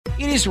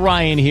It is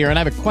Ryan here, and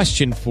I have a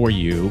question for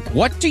you.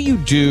 What do you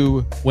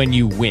do when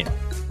you win?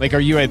 Like, are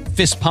you a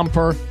fist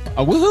pumper,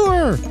 a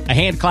woohooer, a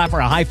hand clapper,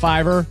 a high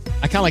fiver?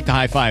 I kind of like the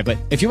high five, but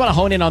if you want to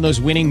hone in on those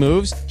winning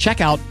moves,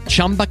 check out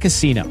Chumba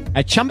Casino.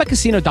 At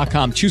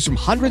ChumbaCasino.com, choose from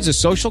hundreds of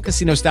social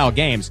casino-style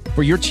games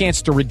for your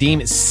chance to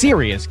redeem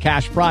serious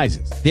cash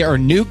prizes. There are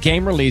new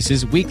game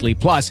releases weekly,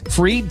 plus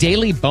free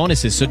daily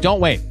bonuses. So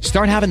don't wait.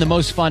 Start having the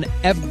most fun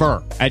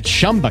ever at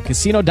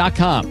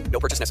ChumbaCasino.com.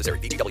 No purchase necessary.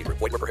 VGW. Void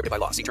where prohibited by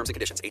law. See terms and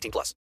conditions. 18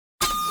 plus.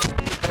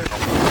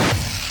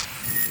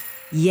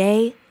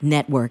 Yay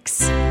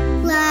Networks.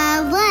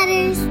 Love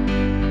letters.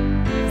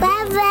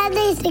 Love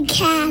letters to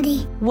Caddy.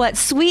 What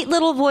sweet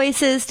little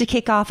voices to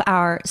kick off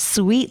our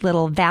sweet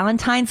little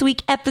Valentine's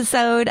Week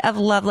episode of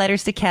Love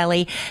Letters to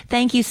Kelly.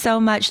 Thank you so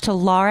much to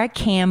Laura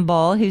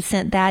Campbell, who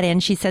sent that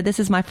in. She said, this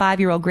is my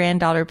 5-year-old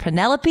granddaughter,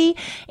 Penelope,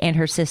 and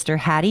her sister,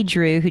 Hattie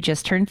Drew, who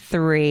just turned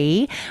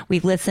 3.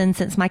 We've listened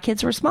since my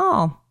kids were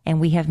small. And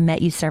we have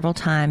met you several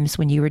times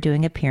when you were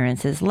doing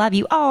appearances. Love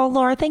you. Oh,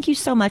 Laura, thank you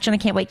so much. And I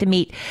can't wait to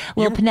meet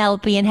little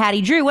Penelope and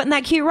Hattie Drew. Wasn't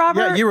that cute, Robert?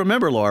 Yeah, you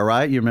remember Laura,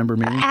 right? You remember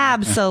me?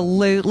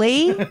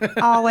 Absolutely.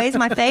 Always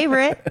my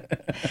favorite.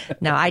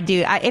 No, I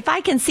do. If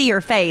I can see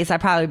your face,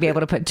 I'd probably be able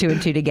to put 2 and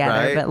 2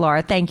 together. Right. But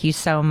Laura, thank you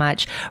so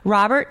much.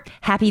 Robert,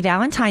 happy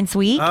Valentine's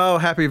Week. Oh,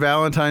 happy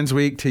Valentine's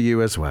Week to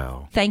you as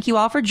well. Thank you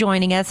all for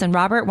joining us. And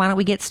Robert, why don't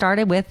we get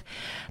started with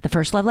the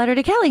first love letter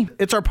to Kelly?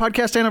 It's our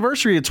podcast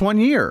anniversary. It's 1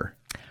 year.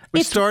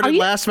 We started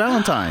last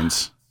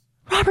Valentine's.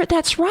 Robert,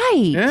 that's right.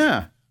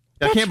 Yeah.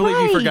 I can't believe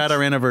you forgot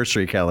our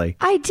anniversary, Kelly.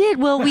 I did.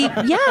 Well,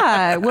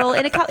 Well,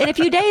 in a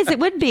few days it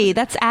would be.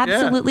 That's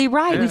absolutely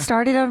right. Yeah. We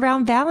started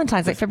around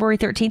Valentine's, like February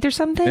 13th or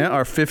something. Yeah,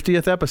 our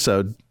 50th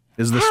episode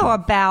is this How one.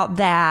 about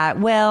that?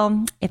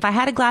 Well, if I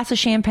had a glass of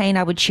champagne,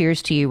 I would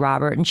cheers to you,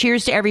 Robert. And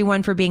cheers to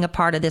everyone for being a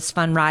part of this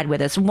fun ride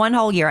with us. 1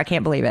 whole year. I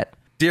can't believe it.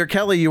 Dear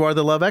Kelly, you are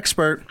the love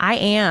expert. I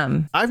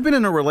am. I've been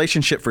in a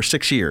relationship for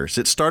 6 years.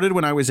 It started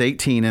when I was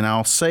 18, and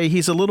I'll say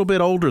he's a little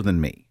bit older than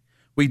me.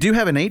 We do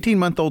have an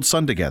 18-month-old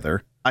son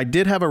together. I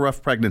did have a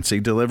rough pregnancy,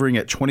 delivering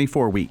at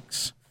 24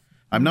 weeks.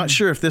 I'm not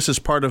sure if this is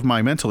part of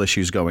my mental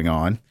issues going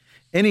on.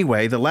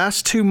 Anyway, the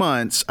last 2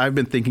 months, I've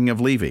been thinking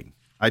of leaving.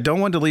 I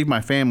don't want to leave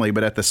my family,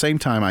 but at the same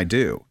time, I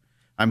do.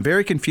 I'm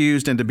very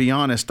confused, and to be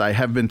honest, I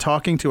have been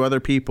talking to other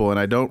people, and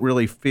I don't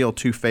really feel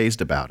too fazed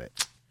about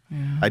it.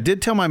 I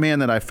did tell my man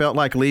that I felt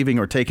like leaving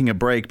or taking a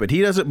break, but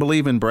he doesn't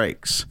believe in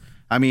breaks.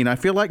 I mean, I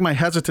feel like my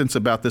hesitance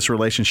about this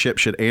relationship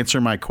should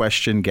answer my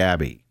question,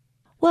 Gabby.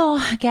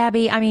 Well,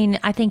 Gabby, I mean,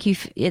 I think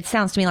it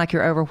sounds to me like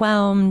you're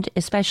overwhelmed,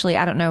 especially,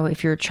 I don't know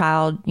if your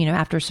child,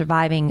 after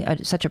surviving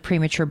such a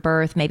premature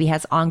birth, maybe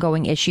has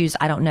ongoing issues.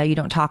 I don't know. You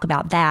don't talk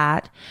about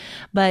that.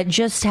 But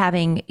just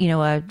having,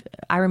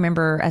 I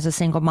remember as a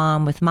single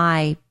mom with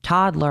my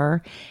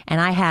toddler,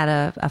 and I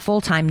had a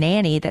full-time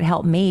nanny that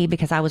helped me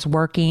because I was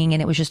working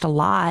and it was just a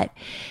lot.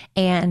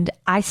 And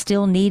I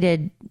still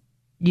needed,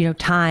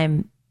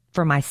 time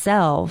for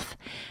myself,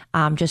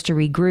 just to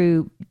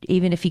regroup,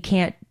 even if you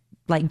can't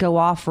go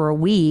off for a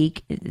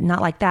week,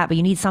 not like that, but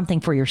you need something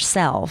for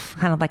yourself,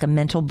 kind of like a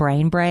mental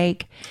brain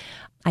break.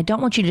 I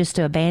don't want you just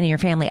to abandon your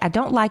family. I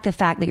don't like the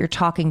fact that you're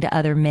talking to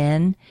other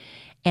men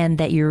and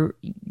that you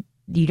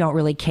don't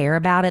really care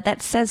about it.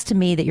 That says to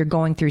me that you're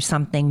going through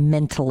something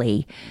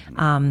mentally.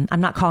 I'm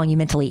not calling you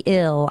mentally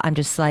ill. I'm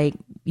just like,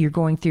 you're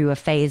going through a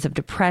phase of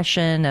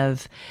depression,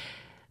 of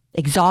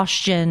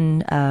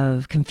exhaustion,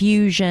 of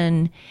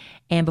confusion.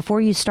 And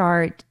before you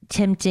start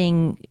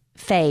tempting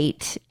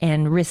fate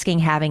and risking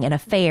having an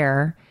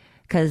affair,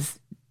 because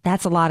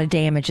that's a lot of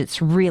damage. It's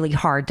really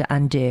hard to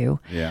undo.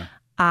 Yeah.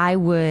 I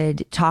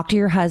would talk to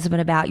your husband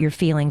about you're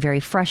feeling very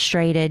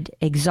frustrated,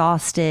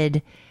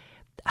 exhausted,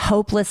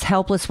 hopeless,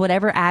 helpless,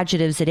 whatever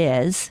adjectives it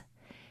is,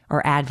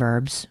 or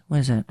adverbs.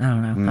 What is it? I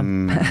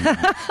don't know.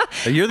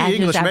 You're the Adjectives,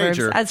 English adverbs.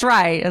 major. That's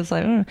right. I was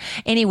like,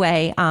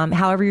 Anyway,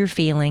 however you're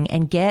feeling,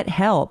 and get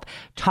help.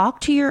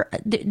 Talk to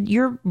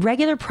your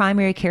regular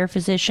primary care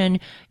physician,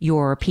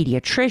 your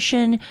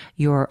pediatrician,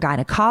 your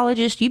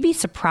gynecologist. You'd be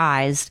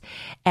surprised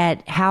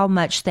at how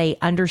much they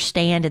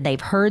understand, and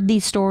they've heard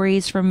these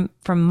stories from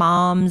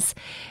moms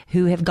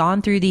who have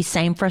gone through these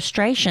same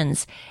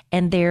frustrations.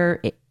 And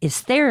there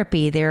is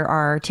therapy. There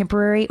are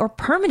temporary or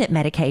permanent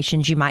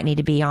medications you might need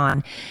to be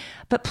on.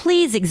 But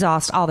please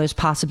exhaust all those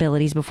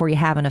possibilities before you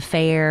have an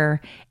affair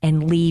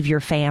and leave your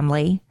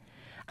family.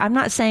 I'm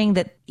not saying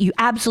that you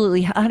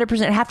absolutely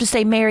 100% have to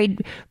stay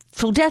married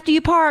till death do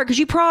you part because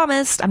you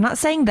promised. I'm not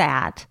saying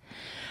that.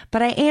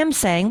 But I am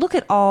saying look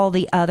at all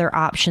the other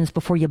options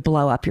before you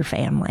blow up your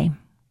family.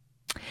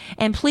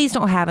 And please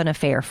don't have an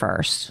affair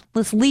first.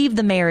 Let's leave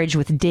the marriage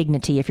with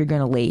dignity if you're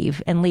going to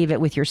leave, and leave it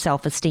with your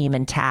self-esteem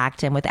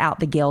intact and without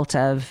the guilt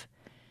of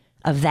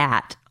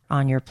that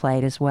on your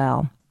plate as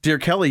well. Dear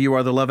Kelly, you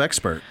are the love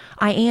expert.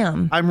 I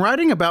am. I'm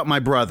writing about my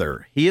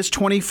brother. He is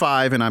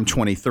 25 and I'm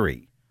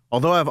 23.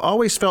 Although I've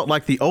always felt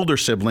like the older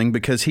sibling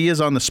because he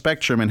is on the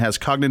spectrum and has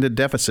cognitive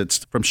deficits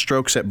from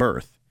strokes at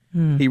birth.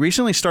 He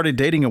recently started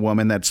dating a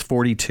woman that's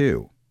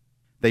 42.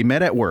 They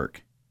met at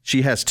work.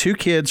 She has 2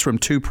 kids from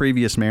 2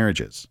 previous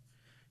marriages.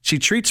 She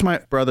treats my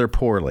brother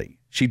poorly.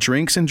 She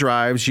drinks and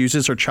drives,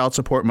 uses her child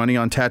support money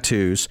on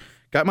tattoos,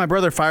 got my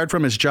brother fired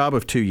from his job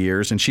of 2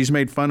 years, and she's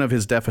made fun of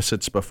his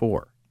deficits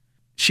before.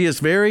 She is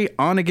very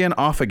on again,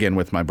 off again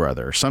with my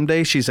brother. Some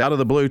days she's out of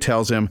the blue,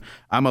 tells him,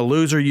 I'm a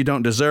loser, you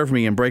don't deserve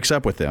me, and breaks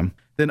up with him.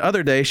 Then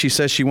other days she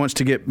says she wants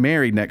to get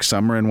married next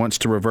summer and wants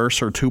to reverse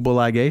her tubal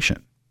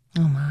ligation.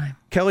 Oh, my.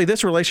 Kelly,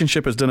 this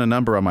relationship has done a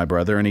number on my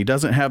brother, and he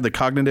doesn't have the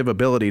cognitive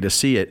ability to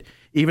see it,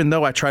 even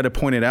though I try to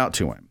point it out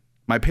to him.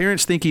 My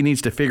parents think he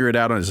needs to figure it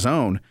out on his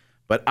own,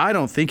 but I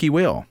don't think he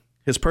will.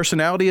 His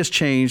personality has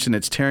changed, and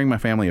it's tearing my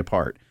family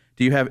apart.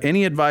 Do you have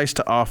any advice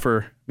to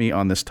offer me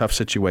on this tough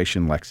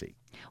situation, Lexi?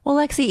 Well,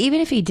 Lexi,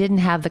 even if he didn't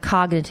have the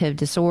cognitive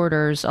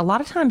disorders, a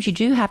lot of times you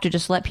do have to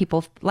just let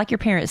people, like your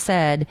parents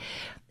said,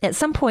 at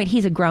some point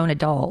he's a grown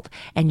adult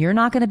and you're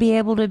not going to be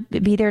able to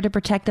be there to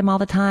protect him all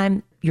the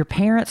time. Your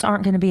parents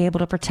aren't going to be able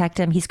to protect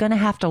him. He's going to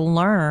have to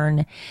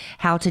learn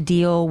how to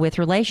deal with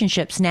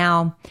relationships.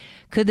 Now,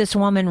 could this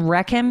woman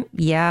wreck him?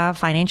 Yeah.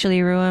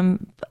 Financially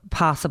ruin?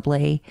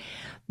 Possibly.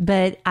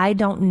 But I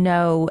don't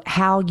know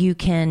how you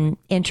can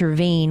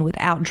intervene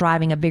without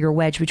driving a bigger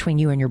wedge between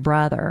you and your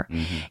brother.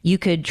 Mm-hmm. You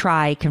could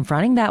try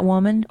confronting that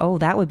woman. Oh,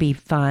 that would be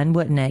fun,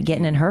 wouldn't it?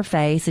 Getting in her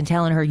face and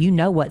telling her, you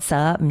know what's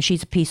up and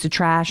she's a piece of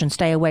trash and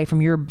stay away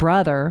from your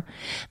brother.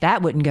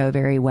 That wouldn't go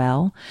very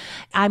well.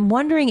 I'm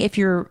wondering if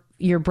your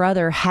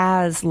brother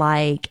has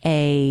like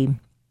a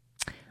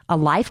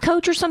life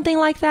coach or something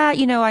like that.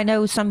 You know, I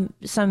know some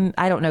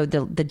I don't know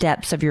the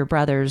depths of your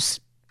brother's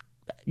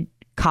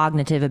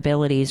cognitive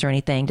abilities or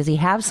anything. Does he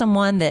have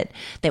someone that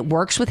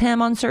works with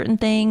him on certain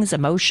things,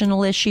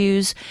 emotional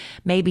issues?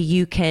 Maybe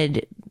you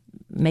could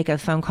make a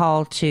phone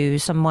call to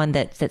someone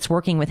that's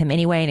working with him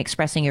anyway and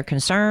expressing your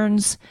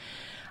concerns.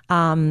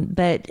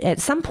 But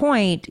at some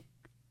point,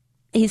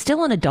 he's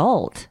still an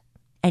adult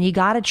and you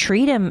got to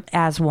treat him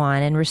as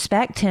one and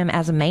respect him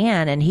as a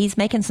man. And he's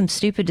making some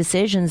stupid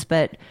decisions,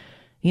 but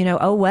you know,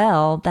 oh,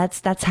 well,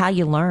 that's how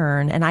you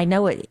learn. And I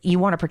know you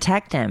want to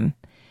protect him,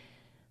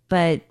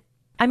 but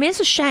I mean,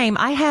 it's a shame.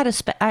 I had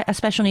a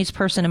special needs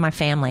person in my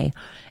family,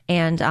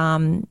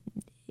 and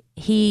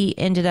he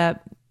ended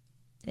up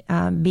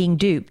being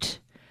duped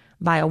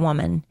by a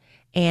woman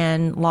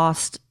and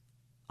lost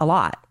a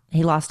lot.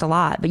 He lost a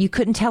lot, but you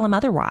couldn't tell him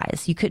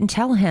otherwise. You couldn't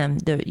tell him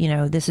that, you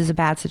know, this is a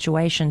bad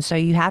situation. So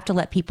you have to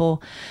let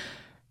people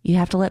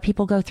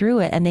go through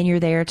it, and then you're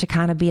there to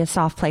kind of be a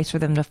soft place for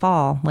them to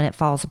fall when it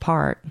falls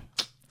apart.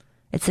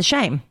 It's a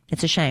shame.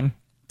 It's a shame.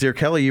 Dear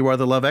Kelly, you are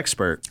the love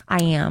expert.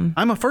 I am.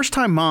 I'm a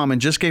first-time mom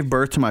and just gave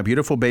birth to my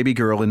beautiful baby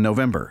girl in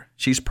November.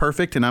 She's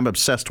perfect and I'm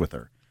obsessed with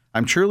her.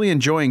 I'm truly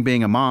enjoying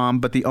being a mom,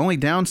 but the only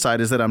downside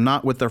is that I'm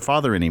not with their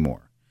father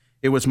anymore.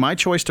 It was my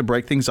choice to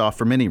break things off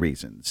for many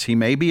reasons. He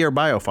may be her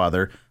bio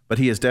father, but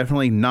he is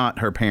definitely not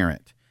her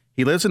parent.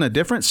 He lives in a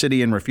different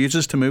city and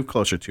refuses to move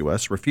closer to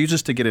us,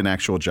 refuses to get an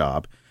actual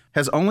job,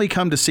 has only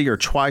come to see her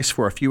twice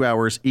for a few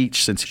hours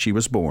each since she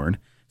was born,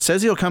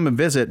 says he'll come and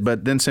visit,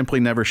 but then simply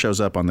never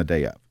shows up on the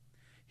day of.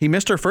 He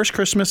missed her first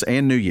Christmas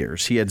and New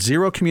Year's. He had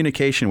zero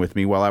communication with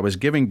me while I was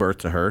giving birth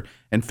to her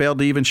and failed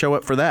to even show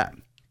up for that.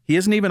 He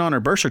isn't even on her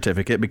birth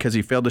certificate because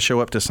he failed to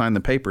show up to sign the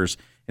papers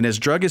and has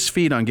drug his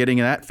feet on getting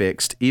that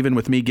fixed, even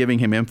with me giving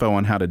him info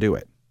on how to do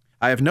it.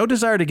 I have no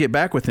desire to get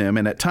back with him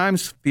and at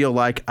times feel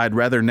like I'd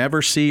rather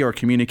never see or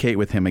communicate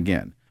with him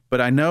again. But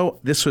I know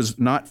this was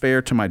not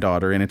fair to my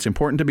daughter, and it's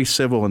important to be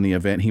civil in the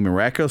event he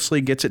miraculously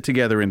gets it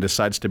together and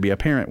decides to be a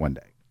parent one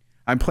day.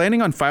 I'm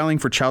planning on filing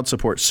for child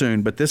support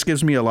soon, but this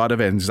gives me a lot of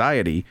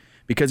anxiety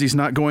because he's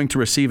not going to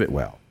receive it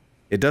well.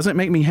 It doesn't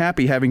make me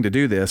happy having to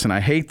do this, and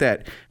I hate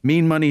that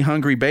mean money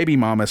hungry baby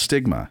mama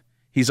stigma.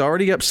 He's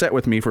already upset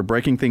with me for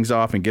breaking things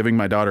off and giving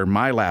my daughter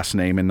my last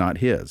name and not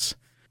his.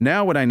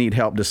 Now what I need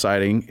help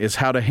deciding is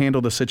how to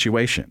handle the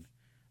situation.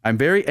 I'm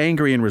very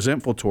angry and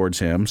resentful towards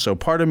him, so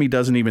part of me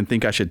doesn't even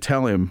think I should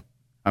tell him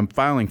I'm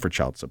filing for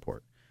child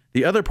support.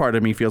 The other part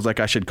of me feels like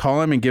I should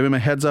call him and give him a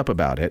heads up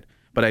about it,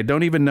 but I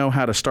don't even know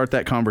how to start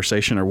that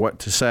conversation or what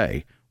to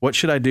say. What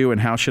should I do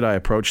and how should I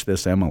approach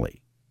this,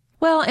 Emily?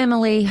 Well,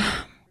 Emily,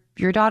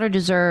 your daughter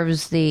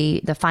deserves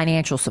the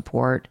financial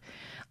support.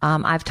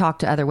 I've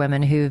talked to other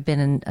women who've been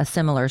in a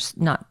similar,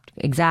 not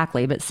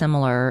exactly, but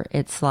similar.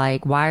 It's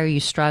like, why are you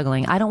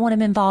struggling? I don't want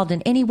him involved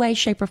in any way,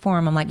 shape, or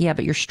form. I'm like, yeah,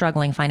 but you're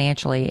struggling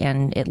financially,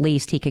 and at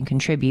least he can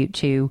contribute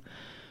to,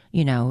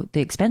 you know,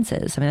 the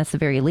expenses. I mean, that's the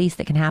very least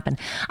that can happen.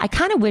 I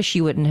kind of wish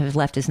you wouldn't have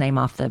left his name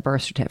off the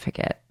birth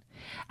certificate.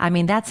 I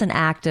mean, that's an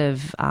act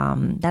of,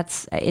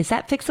 is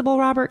that fixable,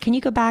 Robert? Can you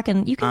go back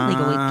and can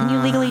you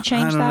legally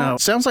change that? I don't know.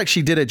 Sounds like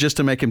she did it just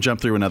to make him jump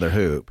through another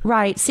hoop.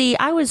 Right. See,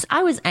 I was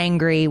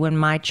angry when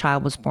my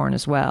child was born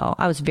as well.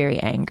 I was very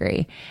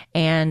angry,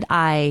 and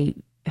I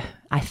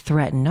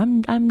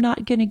threatened, I'm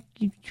not going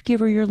to give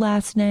her your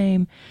last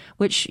name,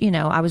 which, you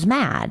know, I was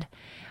mad.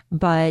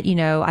 But, you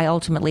know, I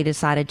ultimately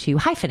decided to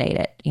hyphenate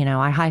it. You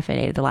know, I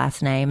hyphenated the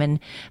last name. And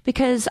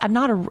because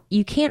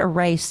you can't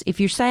erase,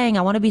 if you're saying,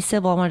 I want to be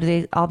civil, I want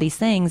to do all these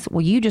things,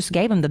 well, you just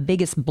gave him the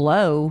biggest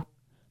blow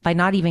by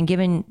not even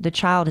giving the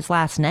child his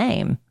last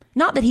name.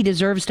 Not that he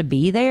deserves to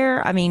be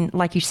there. I mean,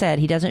 like you said,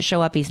 he doesn't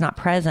show up, he's not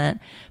present,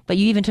 but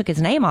you even took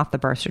his name off the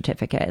birth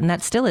certificate, and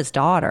that's still his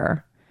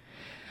daughter.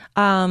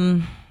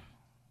 Gosh.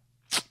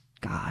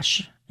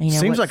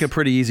 Seems like a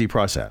pretty easy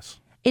process.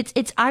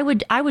 I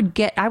would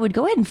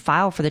go ahead and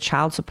file for the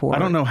child support. I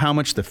don't know how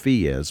much the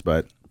fee is,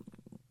 but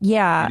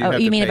yeah. Oh,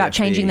 you mean about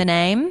changing the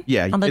name?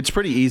 Yeah, it's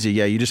pretty easy.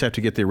 Yeah, you just have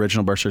to get the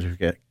original birth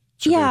certificate.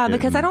 Yeah,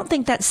 because I don't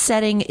think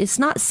it's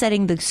not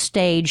setting the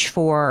stage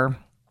for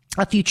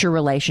a future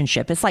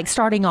relationship. It's like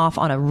starting off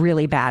on a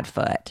really bad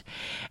foot.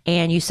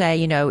 And you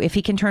say, if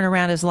he can turn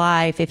around his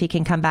life, if he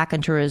can come back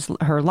into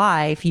her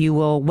life, you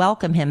will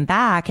welcome him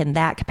back in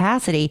that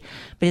capacity.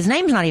 But his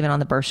name's not even on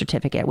the birth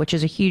certificate, which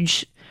is a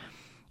huge,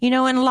 and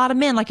a lot of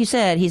men, like you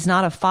said, he's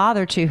not a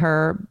father to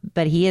her,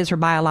 but he is her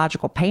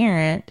biological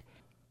parent.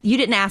 You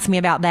didn't ask me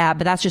about that,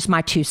 but that's just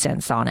my 2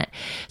 cents on it.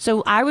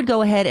 So I would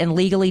go ahead and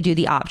legally do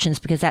the options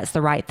because that's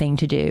the right thing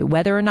to do.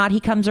 Whether or not he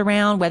comes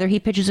around, whether he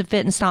pitches a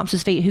fit and stomps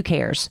his feet, who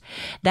cares?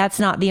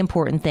 That's not the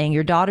important thing.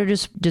 Your daughter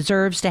just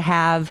deserves to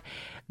have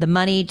the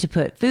money to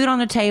put food on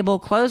the table,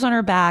 clothes on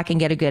her back, and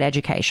get a good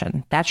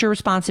education. That's your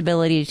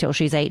responsibility until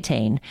she's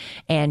 18,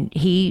 and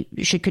he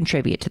should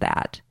contribute to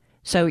that.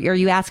 So are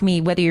you asking me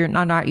whether or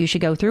not you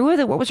should go through with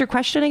it? What was your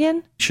question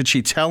again? Should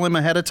she tell him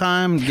ahead of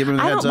time? Give him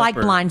a heads up? I don't like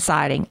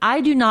blindsiding.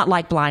 I do not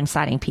like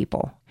blindsiding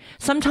people.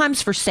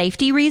 Sometimes for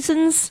safety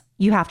reasons,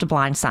 you have to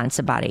blindside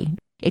somebody.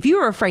 If you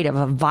were afraid of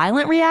a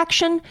violent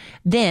reaction,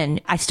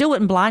 then I still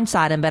wouldn't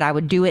blindside them, but I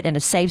would do it in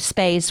a safe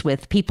space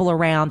with people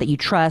around that you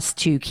trust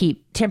to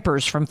keep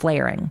tempers from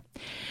flaring.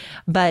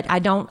 But I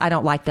don't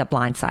like that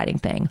blindsiding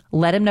thing.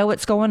 Let him know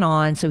what's going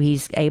on so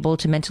he's able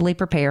to mentally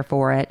prepare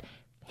for it.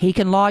 He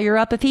can lawyer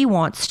up if he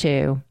wants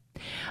to.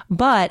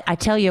 But I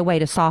tell you, a way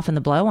to soften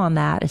the blow on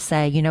that is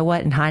say, you know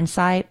what, in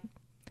hindsight,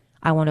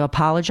 I want to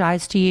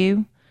apologize to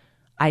you.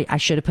 I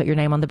should have put your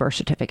name on the birth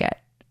certificate.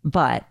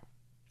 But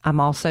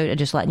I'm also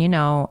just letting you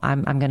know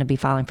I'm going to be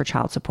filing for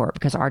child support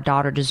because our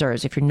daughter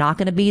deserves. If you're not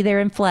going to be there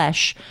in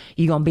flesh,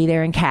 you're going to be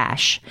there in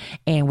cash.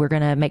 And we're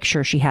going to make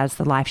sure she has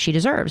the life she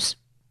deserves.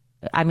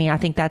 I mean, I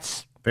think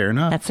that's fair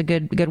enough. That's a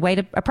good way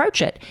to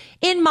approach it,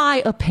 in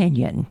my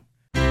opinion.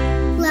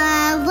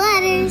 Love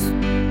letters.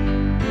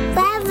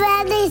 Love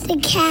letters to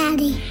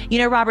Caddy.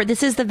 Robert,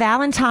 this is the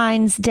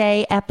Valentine's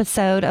Day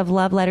episode of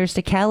Love Letters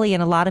to Kelly,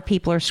 and a lot of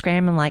people are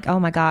scrambling like, oh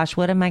my gosh,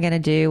 what am I going to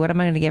do? What am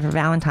I going to give for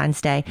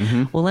Valentine's Day?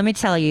 Mm-hmm. Well, let me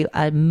tell you,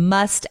 a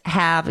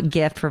must-have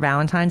gift for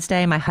Valentine's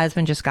Day. My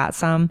husband just got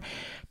some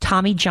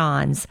Tommy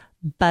John's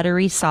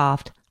buttery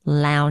soft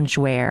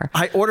loungewear.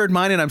 I ordered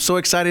mine and I'm so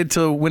excited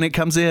to when it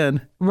comes in.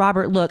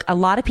 Robert, look, a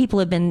lot of people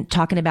have been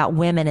talking about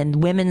women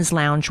and women's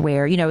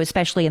loungewear,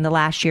 especially in the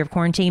last year of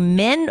quarantine.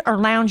 Men are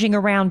lounging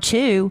around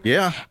too.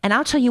 Yeah. And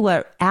I'll tell you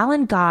what,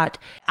 Alan got,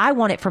 I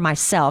want it for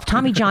myself.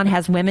 Tommy John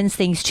has women's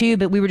things too,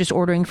 but we were just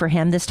ordering for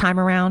him this time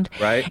around.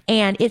 Right.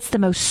 And it's the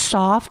most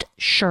soft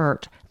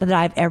shirt that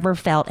I've ever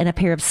felt, in a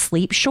pair of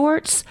sleep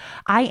shorts.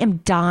 I am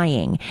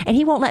dying. And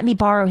he won't let me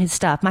borrow his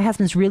stuff. My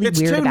husband's really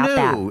weird about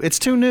that. It's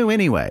too new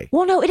anyway.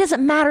 Well, no, it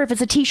doesn't matter if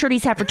it's a t-shirt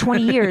he's had for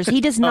 20 years.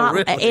 He does not.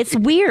 Really? It's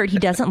weird. He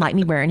doesn't like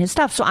me wearing his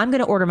stuff. So I'm going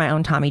to order my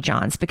own Tommy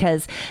John's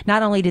because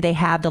not only do they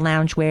have the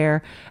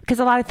loungewear, because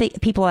a lot of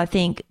people I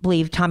think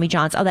believe Tommy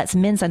John's, oh, that's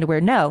men's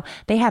underwear. No,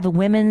 they have a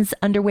women's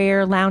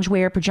underwear,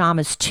 loungewear,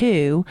 pajamas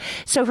too.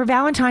 So for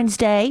Valentine's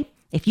Day,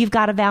 if you've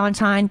got a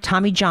Valentine,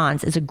 Tommy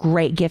John's is a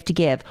great gift to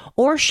give.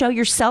 Or show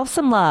yourself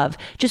some love.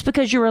 Just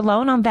because you're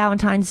alone on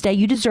Valentine's Day,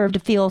 you deserve to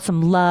feel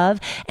some love.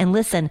 And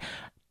listen,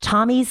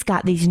 Tommy's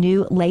got these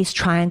new lace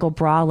triangle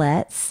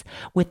bralettes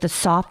with the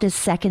softest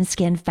second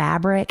skin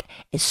fabric.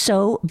 It's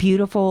so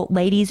beautiful.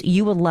 Ladies,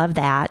 you will love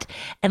that.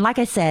 And like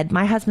I said,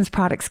 my husband's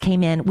products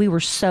came in. We were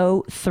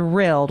so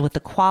thrilled with the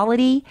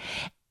quality.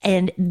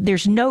 And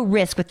there's no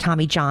risk with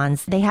Tommy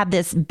John's. They have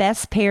this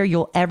best pair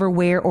you'll ever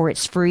wear or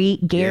it's free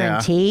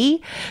guarantee.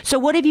 Yeah. So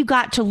what have you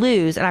got to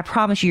lose? And I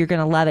promise you're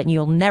going to love it and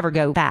you'll never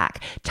go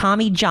back.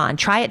 Tommy John,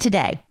 try it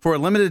today. For a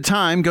limited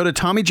time, go to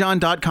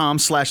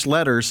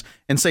TommyJohn.com/letters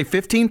and save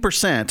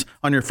 15%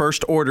 on your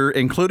first order,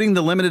 including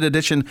the limited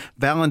edition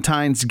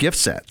Valentine's gift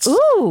sets.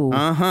 Ooh.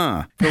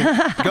 Uh-huh.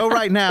 Go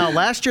right now.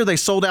 Last year, they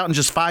sold out in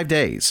just 5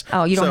 days.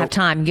 Oh, you don't have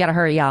time. You got to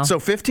hurry, y'all. So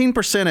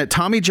 15% at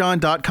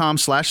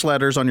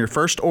TommyJohn.com/letters on your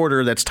first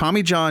order. That's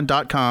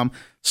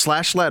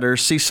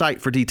TommyJohn.com/letters. See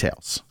site for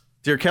details.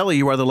 Dear Kelly,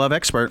 you are the love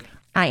expert.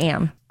 I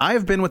am. I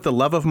have been with the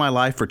love of my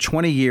life for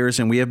 20 years,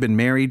 and we have been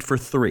married for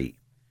 3.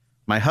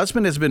 My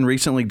husband has been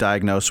recently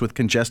diagnosed with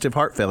congestive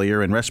heart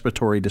failure and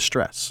respiratory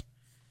distress.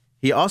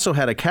 He also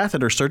had a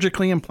catheter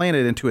surgically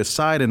implanted into his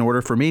side in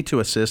order for me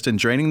to assist in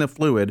draining the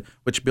fluid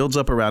which builds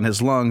up around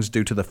his lungs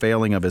due to the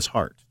failing of his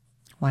heart.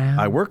 Wow.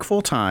 I work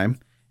full-time,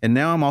 and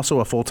now I'm also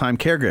a full-time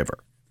caregiver.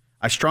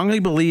 I strongly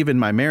believe in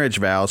my marriage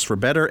vows for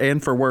better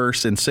and for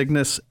worse in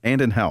sickness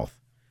and in health.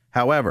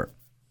 However,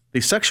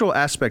 the sexual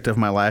aspect of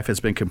my life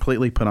has been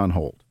completely put on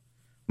hold.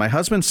 My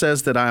husband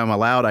says that I am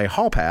allowed a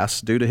hall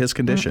pass due to his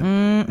condition.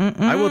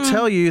 I will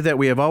tell you that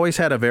we have always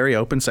had a very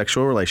open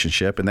sexual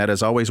relationship, and that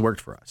has always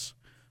worked for us.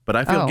 but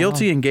I feel Oh,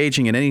 guilty well.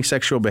 engaging in any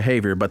sexual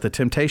behavior, but the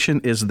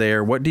temptation is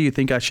there. What do you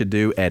think I should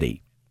do,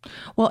 Eddie?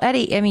 Well,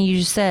 Eddie, I mean, you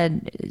just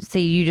said,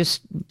 see, you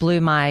just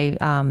blew my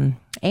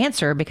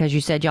answer because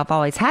you said y'all have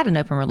always had an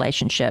open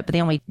relationship. But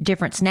the only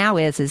difference now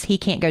is he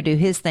can't go do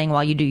his thing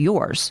while you do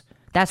yours.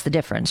 That's the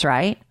difference,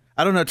 right?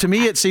 I don't know. To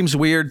me, it seems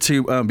weird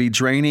to be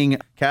draining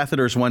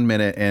catheters 1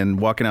 minute and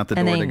walking out the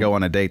door to go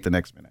on a date the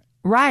next minute.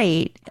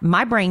 Right.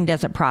 My brain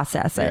doesn't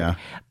process it. Yeah.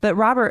 But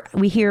Robert,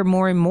 we hear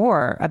more and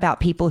more about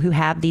people who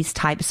have these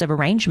types of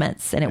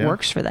arrangements and it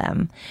works for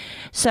them.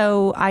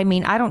 So, I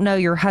mean, I don't know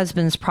your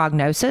husband's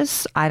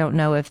prognosis. I don't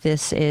know if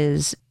this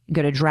is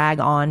going to drag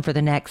on for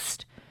the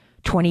next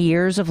 20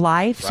 years of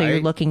life. So you're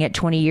Right. looking at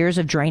 20 years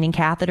of draining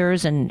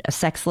catheters and a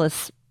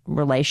sexless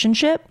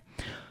relationship.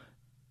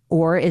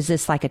 Or is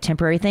this like a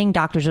temporary thing?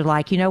 Doctors are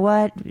like, you know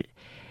what?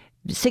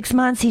 6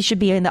 months, he should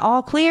be in the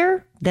all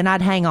clear. Then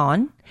I'd hang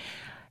on.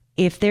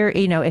 If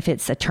if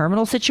it's a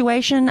terminal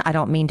situation, I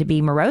don't mean to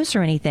be morose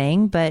or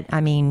anything, but I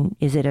mean,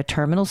 is it a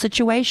terminal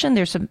situation?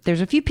 There's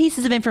a few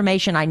pieces of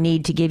information I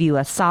need to give you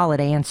a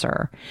solid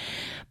answer.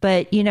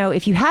 But,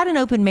 if you had an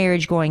open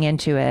marriage going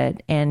into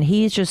it and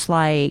he's just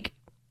like,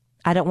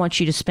 I don't want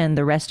you to spend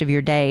the rest of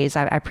your days.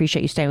 I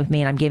appreciate you staying with me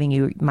and I'm giving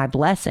you my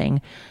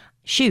blessing.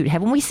 Shoot,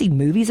 haven't we seen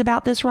movies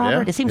about this,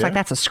 Robert? Yeah, It seems like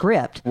that's a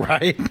script.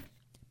 Right.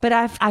 But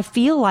I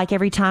feel like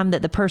every time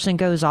that the person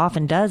goes off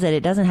and does it,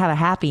 it doesn't have a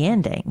happy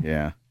ending.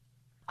 Yeah.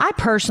 I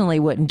personally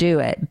wouldn't do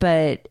it,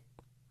 but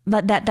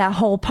that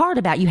whole part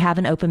about you have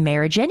an open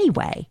marriage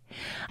anyway.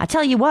 I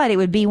tell you what, it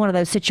would be one of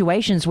those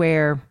situations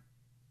where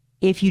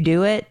if you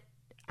do it,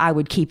 I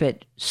would keep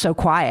it so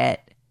quiet.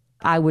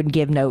 I wouldn't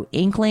give no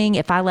inkling.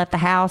 If I left the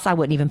house, I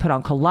wouldn't even put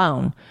on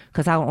cologne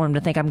because I don't want him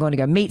to think I'm going to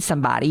go meet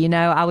somebody.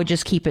 I would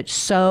just keep it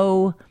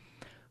so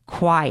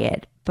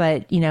quiet.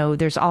 But,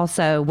 there's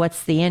also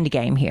what's the end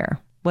game here?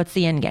 What's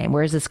the end game?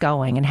 Where is this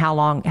going? And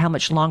how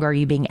much longer are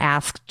you being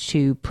asked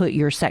to put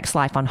your sex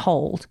life on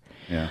hold?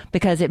 Yeah.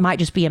 Because it might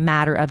just be a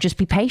matter of just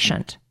be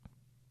patient.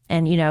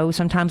 And,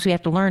 sometimes we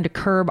have to learn to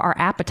curb our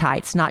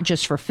appetites, not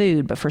just for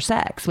food, but for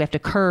sex. We have to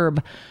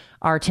curb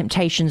our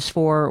temptations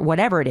for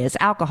whatever it is,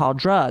 alcohol,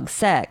 drugs,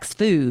 sex,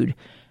 food.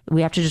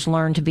 We have to just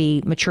learn to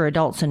be mature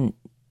adults and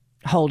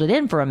hold it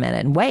in for a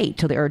minute and wait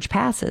till the urge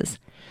passes.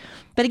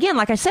 But again,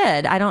 like I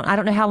said, I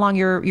don't know how long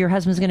your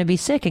husband's going to be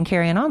sick and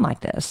carrying on like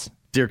this.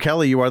 Dear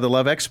Kelly, you are the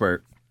love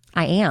expert.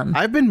 I am.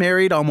 I've been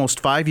married almost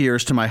 5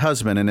 years to my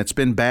husband, and it's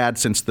been bad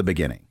since the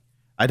beginning.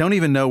 I don't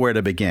even know where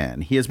to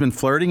begin. He has been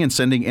flirting and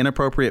sending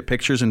inappropriate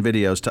pictures and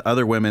videos to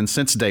other women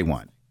since day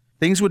one.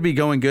 Things would be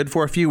going good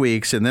for a few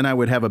weeks, and then I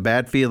would have a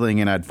bad feeling,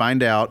 and I'd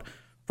find out,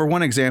 for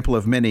one example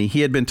of many,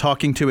 he had been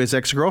talking to his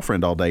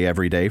ex-girlfriend all day,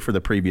 every day for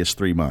the previous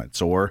 3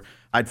 months. Or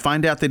I'd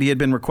find out that he had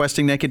been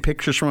requesting naked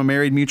pictures from a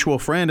married mutual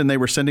friend, and they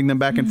were sending them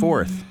back and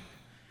forth.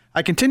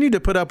 I continued to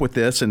put up with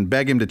this and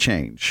beg him to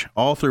change.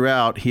 All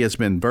throughout, he has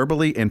been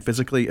verbally and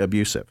physically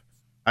abusive.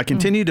 I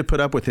continued to put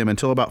up with him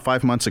until about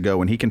 5 months ago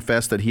when he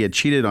confessed that he had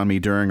cheated on me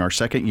during our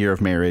second year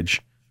of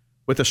marriage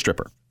with a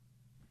stripper.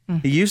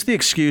 He used the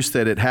excuse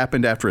that it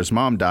happened after his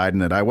mom died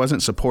and that I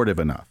wasn't supportive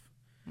enough.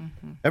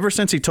 Ever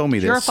since he told me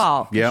It's this, your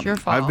fault. It's yeah, your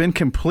fault. I've been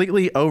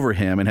completely over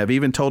him and have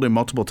even told him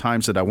multiple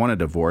times that I want a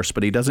divorce,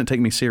 but he doesn't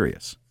take me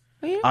serious.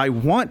 Oh, yeah? I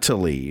want to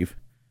leave,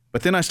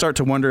 but then I start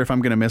to wonder if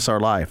I'm going to miss our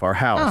life, our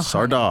house,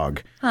 our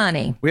dog.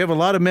 Honey. We have a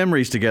lot of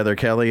memories together,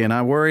 Kelly, and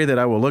I worry that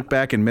I will look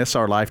back and miss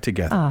our life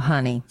together. Oh,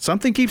 honey.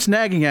 Something keeps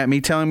nagging at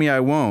me, telling me I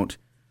won't,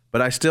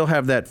 but I still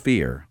have that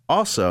fear.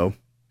 Also,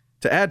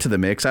 to add to the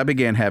mix, I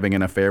began having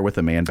an affair with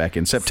a man back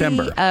in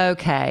September. See,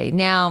 okay.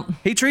 Now,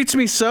 He treats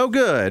me so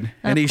good,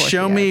 and he's course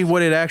shown he me has.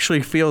 what it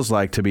actually feels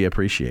like to be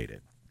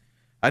appreciated.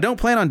 I don't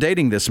plan on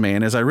dating this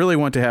man, as I really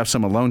want to have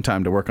some alone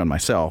time to work on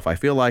myself. I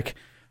feel like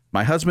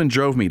my husband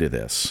drove me to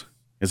this,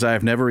 as I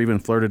have never even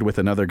flirted with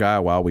another guy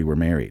while we were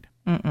married.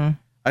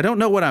 I don't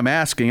know what I'm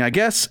asking. I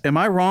guess, am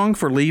I wrong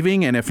for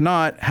leaving? And if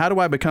not, how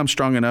do I become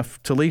strong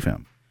enough to leave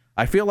him?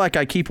 I feel like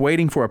I keep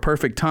waiting for a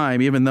perfect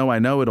time, even though I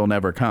know it'll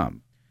never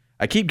come.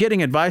 I keep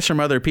getting advice from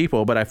other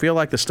people, but I feel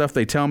like the stuff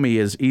they tell me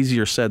is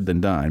easier said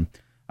than done.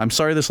 I'm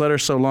sorry this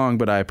letter's so long,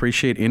 but I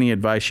appreciate any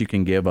advice you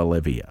can give,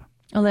 Olivia.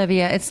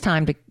 Olivia, it's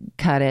time to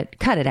cut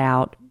it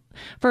out.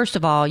 First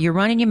of all, you're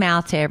running your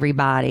mouth to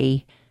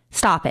everybody.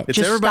 Stop it. It's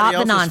Just everybody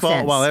stop the else's fault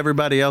nonsense. while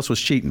everybody else was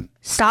cheating.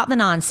 Stop the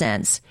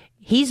nonsense.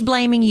 He's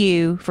blaming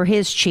you for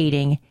his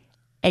cheating,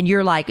 and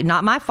you're like,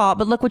 not my fault,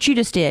 but look what you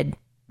just did.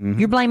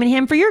 You're blaming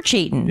him for your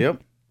cheating.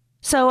 Yep.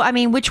 So, I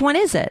mean, which one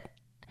is it?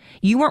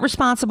 You weren't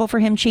responsible for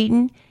him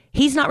cheating.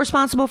 He's not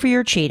responsible for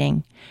your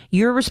cheating.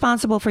 You're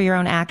responsible for your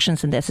own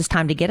actions in this. It's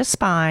time to get a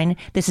spine.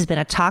 This has been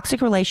a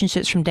toxic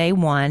relationship from day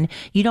one.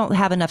 You don't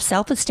have enough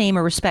self-esteem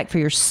or respect for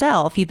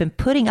yourself. You've been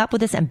putting up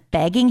with this and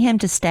begging him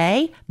to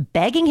stay.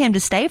 Begging him to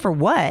stay for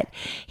what?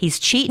 He's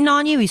cheating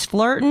on you. He's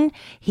flirting.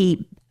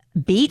 He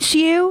beats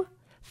you.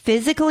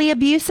 Physically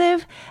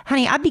abusive.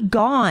 Honey, I'd be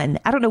gone.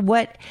 I don't know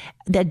what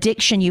the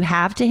addiction you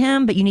have to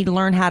him, but you need to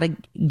learn how to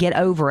get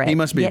over it. He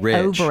must be get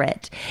rich. over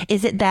it.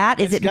 Is it that?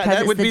 Is it because That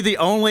it's would be the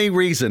only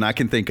reason I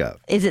can think of.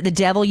 is it the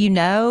devil you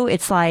know?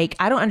 It's like,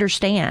 I don't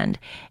understand.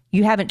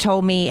 You haven't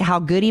told me how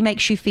good he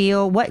makes you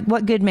feel.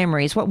 What good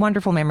memories? What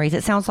wonderful memories?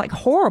 It sounds like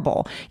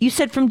horrible. You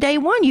said from day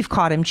one you've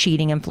caught him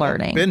cheating and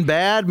flirting. Been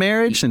bad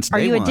marriage since day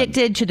one. Are you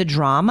addicted to the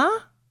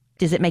drama?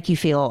 Does it make you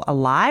feel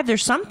alive?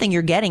 There's something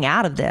you're getting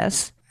out of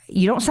this.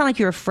 You don't sound like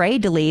you're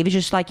afraid to leave. It's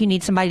just like you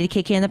need somebody to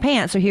kick you in the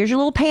pants. So here's your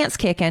little pants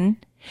kicking.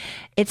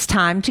 It's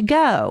time to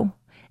go.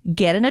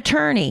 Get an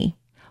attorney.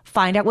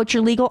 Find out what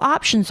your legal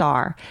options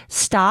are.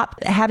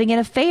 Stop having an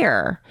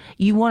affair.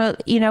 You want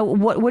to,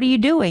 what are you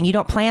doing? You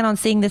don't plan on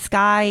seeing this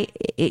guy.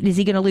 Is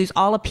he going to lose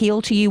all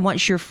appeal to you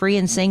once you're free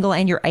and single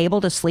and you're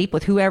able to sleep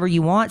with whoever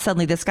you want?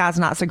 Suddenly this guy's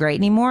not so great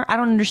anymore. I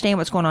don't understand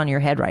what's going on in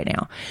your head right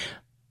now.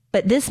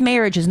 But this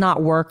marriage is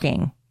not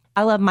working.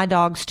 I love my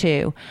dogs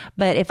too.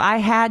 But if I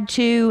had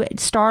to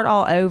start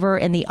all over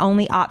and the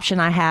only option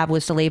I have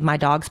was to leave my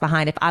dogs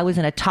behind, if I was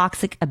in a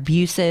toxic,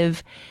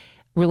 abusive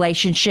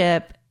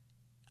relationship,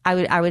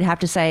 I would have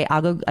to say,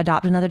 I'll go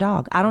adopt another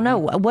dog. I don't know.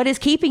 What is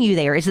keeping you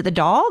there? Is it the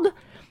dog?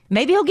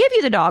 Maybe he'll give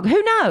you the dog.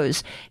 Who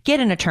knows? Get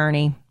an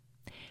attorney.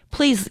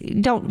 Please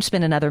don't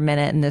spend another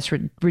minute in this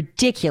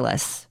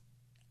ridiculous,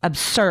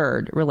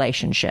 absurd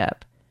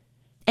relationship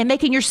and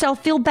making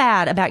yourself feel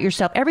bad about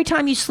yourself. Every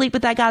time you sleep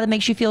with that guy that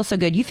makes you feel so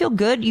good, you feel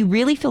good? You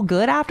really feel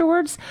good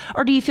afterwards?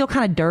 Or do you feel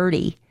kind of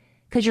dirty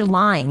because you're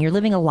lying? You're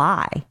living a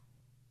lie.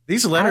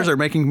 These letters are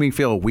making me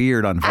feel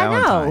weird on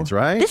Valentine's,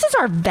 right? This is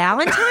our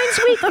Valentine's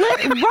week,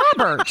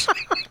 Robert.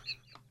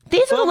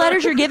 These are the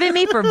letters you're giving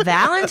me for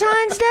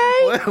Valentine's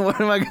Day?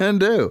 What am I going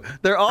to do?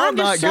 They're all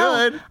not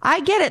good. I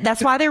get it.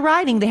 That's why they're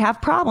writing. They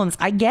have problems.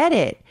 I get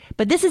it.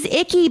 But this is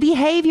icky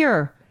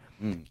behavior.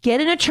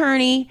 Get an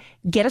attorney.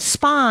 Get a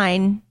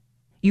spine.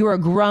 You're a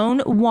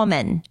grown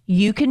woman.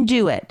 You can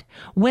do it.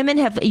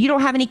 You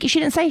don't have any, she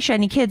didn't say she had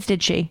any kids,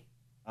 did she?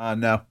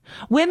 No.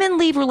 Women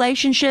leave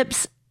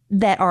relationships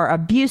that are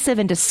abusive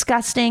and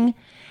disgusting,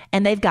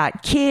 and they've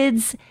got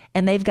kids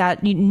and they've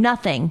got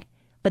nothing,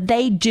 but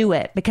they do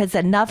it because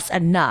enough's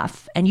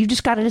enough. And you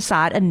just got to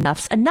decide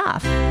enough's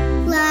enough.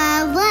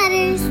 Love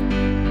letters.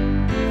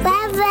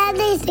 Love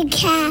letters to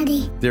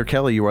Caddy. Dear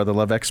Kelly, you are the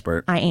love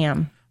expert. I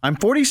am. I'm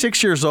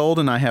 46 years old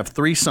and I have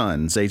 3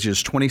 sons,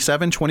 ages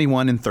 27,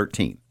 21, and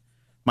 13.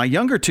 My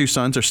younger 2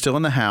 sons are still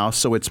in the house,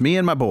 so it's me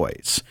and my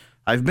boys.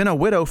 I've been a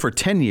widow for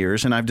 10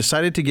 years and I've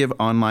decided to give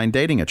online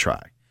dating a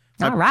try.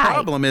 My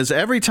problem is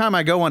every time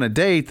I go on a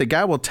date, the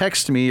guy will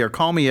text me or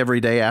call me every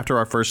day after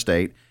our first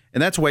date,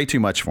 and that's way too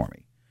much for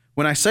me.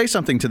 When I say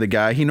something to the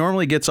guy, he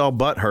normally gets all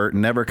butthurt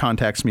and never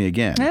contacts me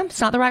again.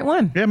 It's not the right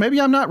one. Yeah,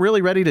 maybe I'm not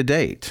really ready to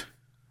date.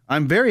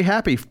 I'm very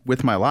happy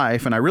with my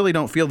life, and I really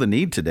don't feel the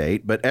need to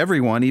date, but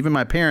everyone, even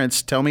my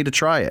parents, tell me to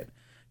try it.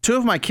 2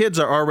 of my kids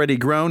are already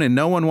grown, and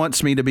no one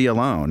wants me to be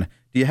alone.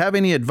 Do you have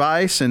any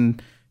advice?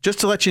 And just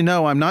to let you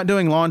know, I'm not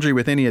doing laundry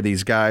with any of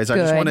these guys. I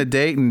just want to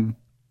date and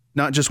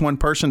not just one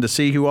person to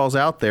see who all's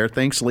out there.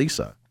 Thanks,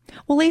 Lisa.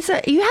 Well,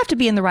 Lisa, you have to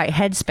be in the right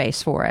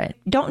headspace for it.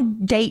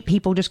 Don't date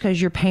people just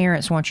because your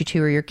parents want you to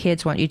or your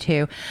kids want you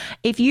to.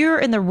 If you're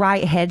in the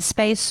right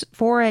headspace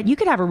for it, you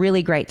could have a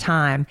really great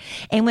time.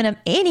 And when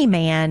any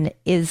man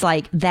is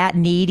like that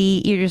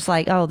needy, you're just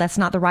like, oh, that's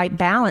not the right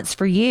balance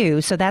for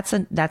you. So that's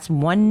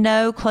one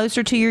no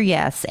closer to your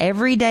yes.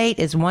 Every date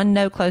is one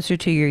no closer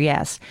to your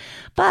yes.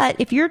 But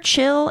if you're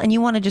chill and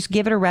you want to just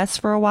give it a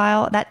rest for a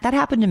while, that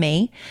happened to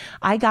me.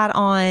 I got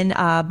on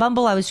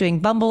Bumble. I was doing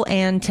Bumble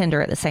and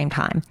Tinder at the same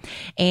time.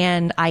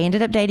 And I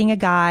ended up dating a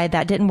guy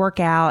that didn't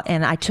work out.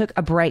 And I took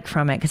a break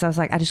from it because I was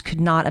like, I just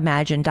could not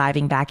imagine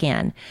diving back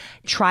in.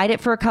 Tried it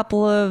for a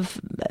couple of,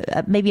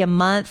 maybe a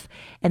month.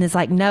 And it's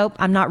like, nope,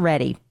 I'm not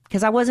ready.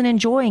 Because I wasn't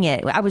enjoying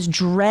it. I was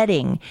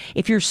dreading.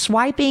 If you're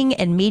swiping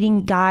and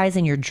meeting guys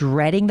and you're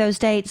dreading those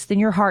dates, then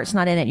your heart's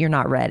not in it. You're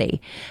not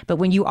ready. But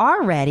when you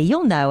are ready,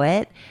 you'll know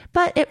it.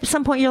 But at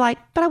some point you're like,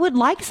 but I would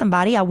like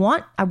somebody. I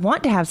want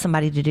to have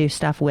somebody to do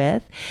stuff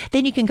with.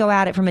 Then you can go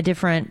at it from a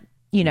different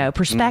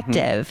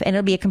perspective, and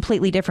it'll be a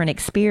completely different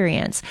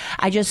experience.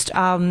 I just,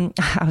 I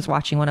was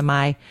watching one of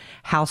my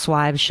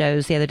housewives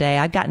shows the other day.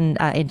 I've gotten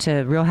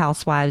into Real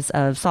Housewives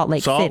of Salt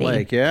Lake City. Salt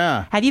Lake,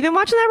 yeah. Have you been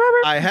watching that,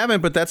 Robert? I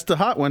haven't, but that's the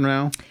hot one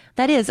now.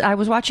 That is. I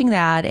was watching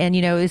that, and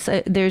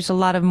there's a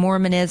lot of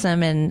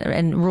Mormonism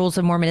and rules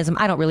of Mormonism.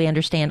 I don't really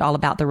understand all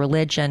about the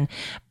religion,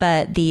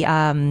 but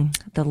the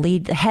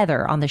lead,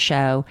 Heather, on the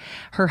show,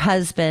 her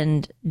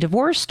husband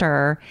divorced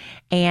her,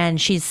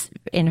 and she's,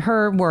 in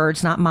her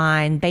words, not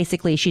mine,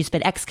 basically she's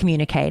been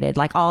excommunicated.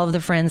 Like, all of the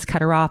friends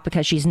cut her off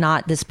because she's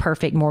not this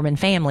perfect Mormon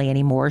family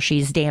anymore.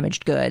 She's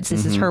damaged goods.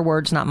 This is her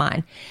words, not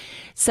mine.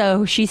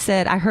 So she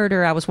said,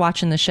 I was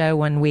watching the show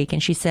one week,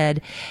 and she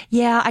said,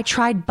 yeah, I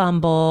tried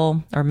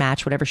Bumble or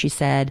Match, whatever she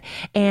said.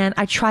 And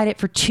I tried it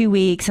for 2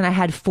 weeks and I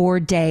had 4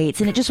 dates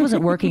and it just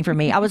wasn't working for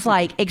me. I was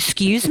like,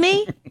 excuse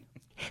me?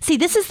 See,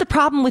 this is the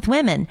problem with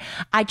women.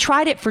 I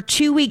tried it for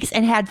 2 weeks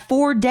and had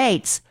 4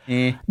 dates.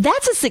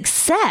 That's a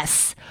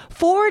success.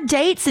 4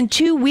 dates in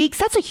 2 weeks.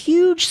 That's a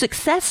huge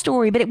success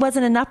story, but it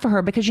wasn't enough for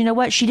her because you know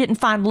what? She didn't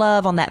find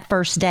love on that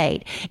first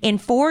date. In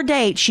 4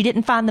 dates, she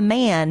didn't find the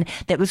man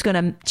that was going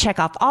to check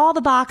off all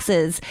the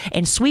boxes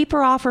and sweep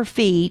her off her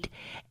feet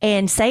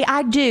and say,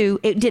 I do.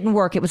 It didn't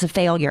work. It was a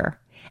failure.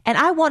 And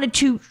I wanted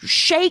to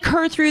shake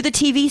her through the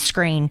TV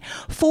screen.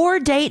 4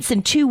 dates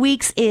in 2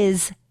 weeks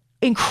is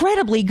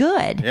incredibly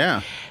good.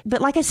 Yeah.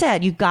 But like I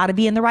said, you've got to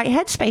be in the right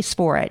headspace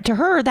for it. To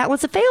her, that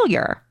was a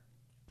failure.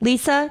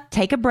 Lisa,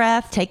 take a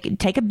breath,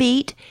 take a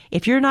beat.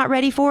 If you're not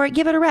ready for it,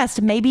 give it a rest.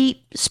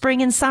 Maybe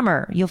spring and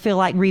summer, you'll feel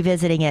like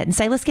revisiting it and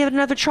say, let's give it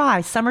another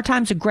try.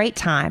 Summertime's a great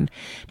time.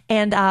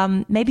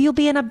 And maybe you'll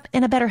be in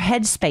a better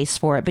headspace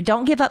for it. But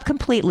don't give up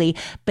completely.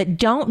 But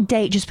don't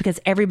date just because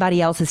everybody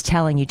else is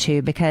telling you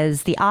to,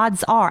 because the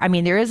odds are, I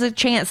mean, there is a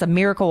chance a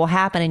miracle will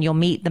happen and you'll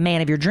meet the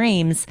man of your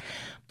dreams.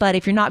 But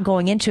if you're not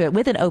going into it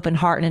with an open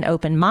heart and an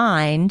open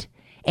mind,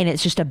 and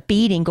it's just a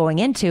beating going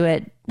into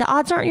it, the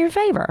odds aren't in your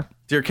favor.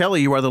 Dear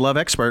Kelly, you are the love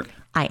expert.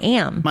 I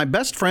am. My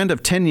best friend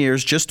of 10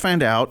 years just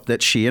found out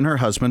that she and her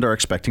husband are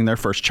expecting their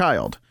first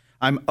child.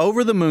 I'm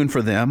over the moon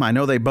for them. I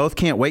know they both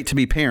can't wait to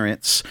be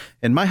parents.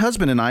 And my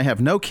husband and I have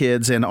no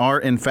kids and are,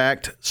 in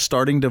fact,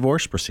 starting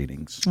divorce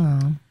proceedings.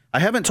 Aww. I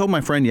haven't told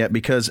my friend yet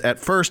because at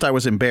first I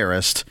was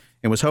embarrassed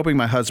and was hoping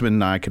my husband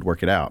and I could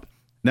work it out.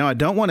 Now I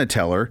don't want to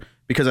tell her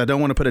because I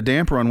don't want to put a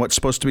damper on what's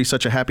supposed to be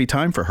such a happy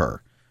time for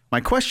her. My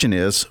question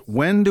is,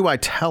 when do I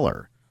tell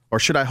her? Or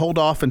should I hold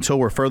off until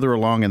we're further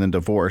along and then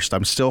divorced?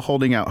 I'm still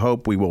holding out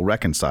hope we will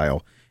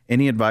reconcile.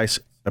 Any advice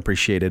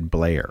appreciated,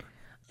 Blair?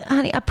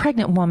 Honey, a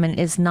pregnant woman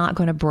is not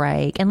going to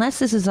break unless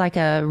this is like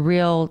a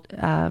real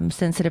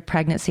sensitive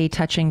pregnancy,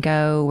 touch and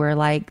go, where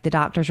like the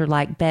doctors are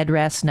like bed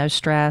rest, no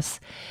stress.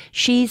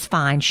 She's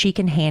fine. She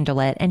can handle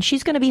it. And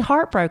she's going to be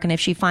heartbroken if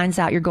she finds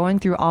out you're going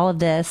through all of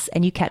this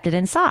and you kept it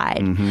inside.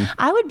 Mm-hmm.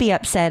 I would be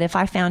upset if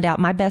I found out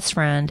my best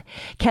friend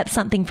kept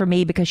something for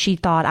me because she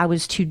thought I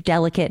was too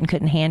delicate and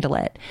couldn't handle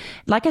it.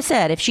 Like I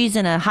said, if she's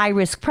in a high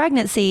risk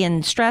pregnancy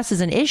and stress is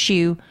an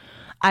issue,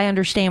 I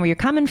understand where you're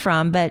coming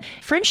from, but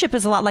friendship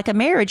is a lot like a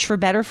marriage, for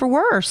better, for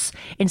worse,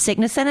 in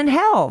sickness and in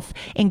health,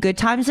 in good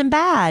times and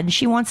bad.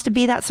 She wants to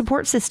be that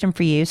support system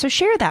for you. So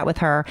share that with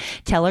her.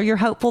 Tell her you're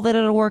hopeful that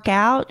it'll work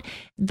out.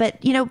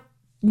 But, you know,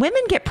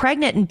 women get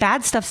pregnant and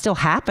bad stuff still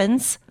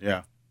happens.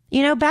 Yeah.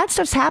 You know, bad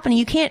stuff's happening.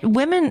 You can't,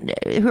 women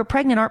who are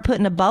pregnant aren't put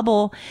in a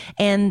bubble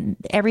and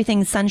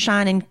everything's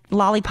sunshine and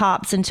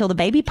lollipops until the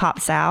baby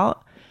pops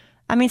out.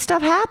 I mean,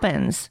 stuff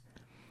happens.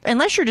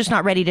 Unless you're just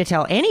not ready to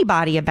tell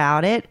anybody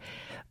about it.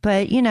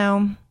 But, you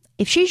know,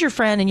 if she's your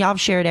friend and y'all have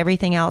shared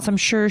everything else, I'm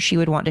sure she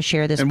would want to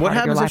share this and part of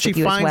your life what happens if with she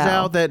you as finds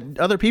well. out that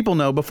other people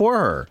know before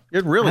her?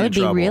 You're really in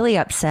trouble. I would be really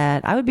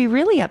upset. I would be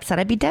really upset.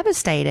 I'd be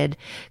devastated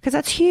because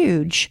that's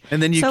huge.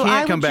 And then you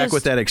can't come back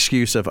with that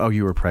excuse of, oh,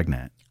 you were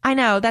pregnant. I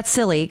know, that's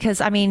silly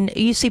because, I mean,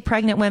 you see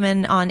pregnant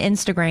women on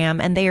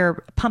Instagram and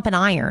they're pumping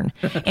iron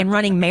and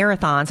running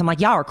marathons. I'm like,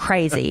 y'all are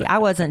crazy. I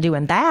wasn't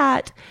doing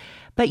that.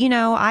 But, you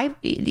know,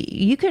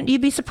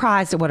 you'd be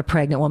surprised at what a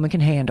pregnant woman can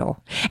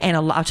handle. And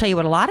I'll tell you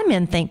what a lot of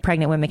men think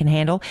pregnant women can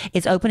handle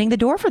is opening the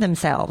door for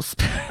themselves.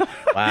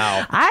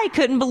 Wow. I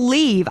couldn't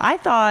believe. I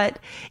thought,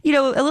 you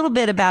know, a little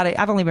bit about it.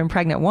 I've only been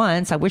pregnant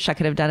once. I wish I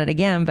could have done it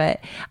again. But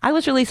I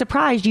was really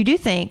surprised. You do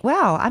think,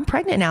 wow, I'm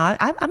pregnant now.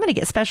 I'm going to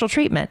get special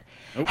treatment.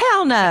 Nope.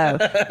 Hell no.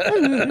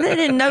 They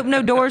didn't open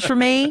no doors for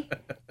me.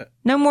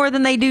 No more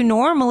than they do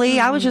normally.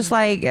 I was just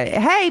like,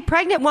 hey,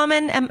 pregnant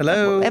woman,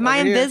 hello, am I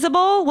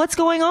invisible? Here. What's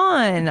going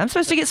on? I'm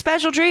supposed to get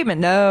special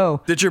treatment.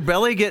 No. Did your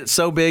belly get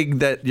so big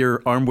that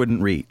your arm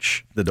wouldn't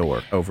reach the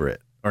door over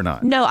it or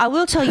not? No, I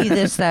will tell you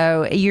this,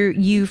 though.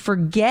 You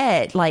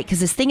forget, like,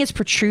 because this thing is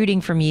protruding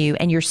from you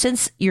and your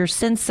sense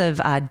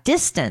of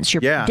distance,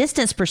 your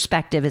distance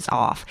perspective is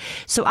off.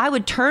 So I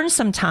would turn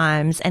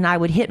sometimes and I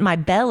would hit my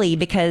belly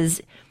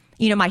because,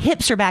 you know, my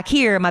hips are back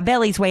here, my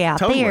belly's way out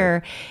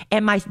there,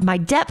 and my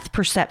depth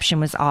perception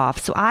was off.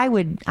 So I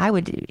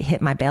would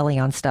hit my belly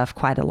on stuff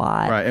quite a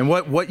lot. Right. And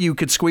what you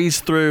could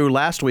squeeze through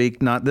last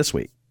week, not this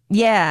week.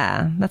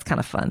 Yeah, that's kind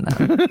of fun,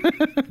 though.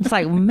 It's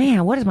like,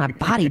 man, what is my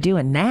body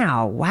doing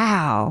now?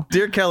 Wow.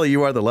 Dear Kelly,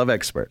 you are the love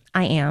expert.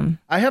 I am.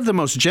 I have the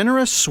most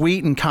generous,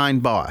 sweet, and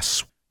kind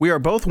boss. We are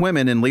both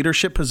women in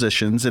leadership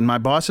positions, and my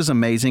boss is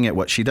amazing at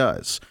what she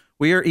does.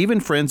 We are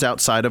even friends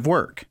outside of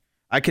work.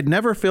 I could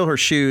never fill her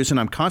shoes, and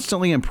I'm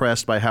constantly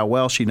impressed by how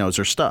well she knows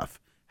her stuff.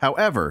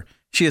 However,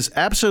 she is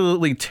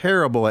absolutely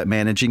terrible at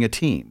managing a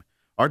team.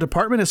 Our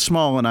department is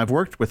small, and I've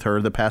worked with her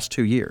the past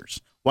 2 years.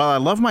 While I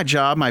love my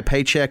job, my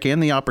paycheck,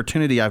 and the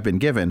opportunity I've been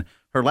given,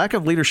 her lack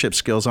of leadership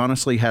skills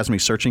honestly has me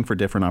searching for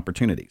different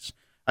opportunities.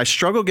 I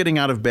struggle getting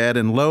out of bed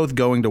and loathe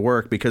going to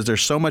work because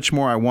there's so much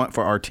more I want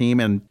for our team,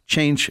 and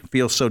change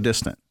feels so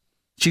distant.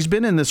 She's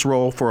been in this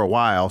role for a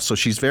while, so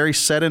she's very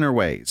set in her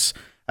ways.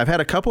 I've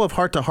had a couple of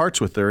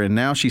heart-to-hearts with her, and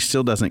now she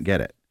still doesn't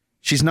get it.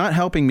 She's not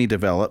helping me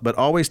develop, but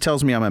always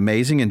tells me I'm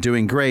amazing and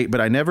doing great,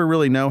 but I never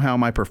really know how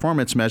my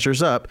performance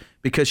measures up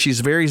because she's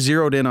very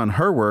zeroed in on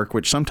her work,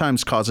 which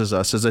sometimes causes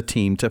us as a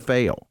team to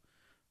fail.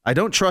 I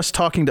don't trust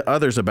talking to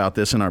others about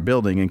this in our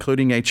building,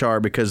 including HR,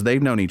 because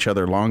they've known each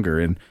other longer,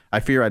 and I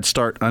fear I'd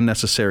start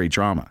unnecessary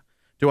drama.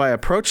 Do I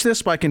approach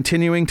this by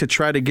continuing to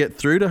try to get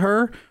through to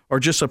her,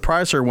 or just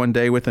surprise her one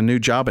day with a new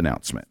job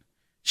announcement?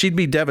 She'd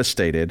be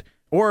devastated,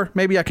 or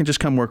maybe I can just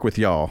come work with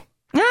y'all.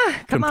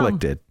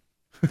 Conflicted.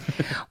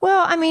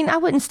 Well, I mean, I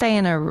wouldn't stay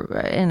in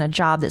a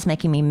job that's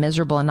making me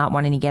miserable and not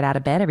wanting to get out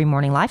of bed every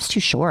morning. Life's too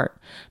short.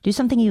 Do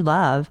something you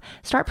love.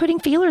 Start putting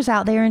feelers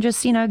out there and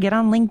just, get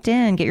on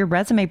LinkedIn, get your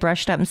resume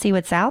brushed up and see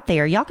what's out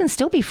there. Y'all can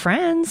still be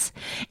friends.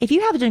 If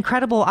you have an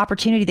incredible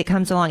opportunity that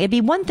comes along, it'd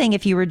be one thing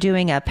if you were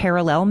doing a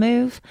parallel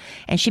move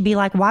and she'd be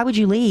like, why would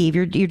you leave?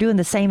 You're doing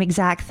the same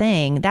exact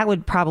thing. That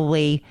would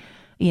probably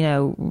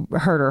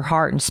hurt her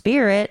heart and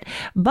spirit.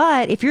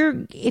 But if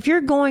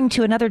you're going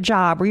to another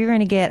job where you're going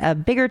to get a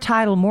bigger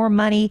title, more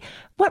money,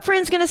 what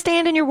friend's going to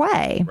stand in your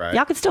way? Right.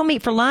 Y'all can still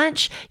meet for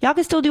lunch. Y'all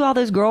can still do all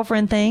those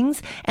girlfriend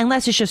things,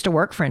 unless it's just a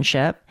work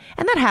friendship.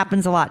 And that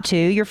happens a lot too.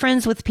 You're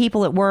friends with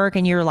people at work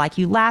and you're like,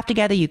 you laugh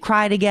together, you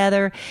cry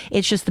together.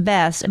 It's just the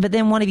best. But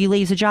then one of you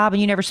leaves a job and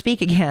you never speak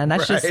again.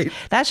 That's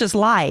just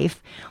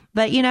life.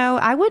 But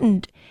I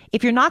wouldn't.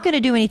 If you're not going to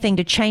do anything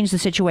to change the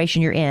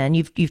situation you're in,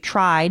 you've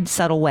tried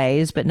subtle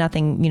ways, but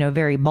nothing,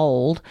 very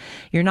bold.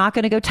 You're not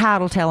going to go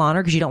tattletale on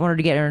her because you don't want her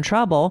to get her in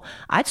trouble.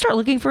 I'd start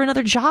looking for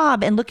another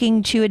job and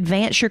looking to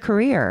advance your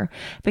career.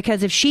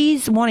 Because if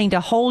she's wanting to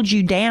hold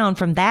you down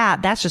from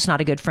that, that's just not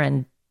a good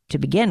friend to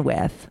begin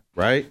with.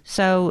 Right.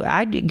 So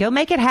I'd go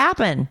make it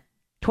happen.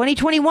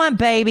 2021,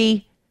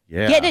 baby.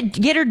 Yeah.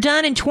 Get her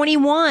done in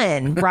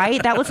 21,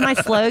 right? That was my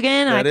slogan.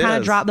 And I kind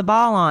of dropped the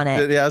ball on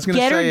it. Yeah, I was going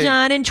to say. Get her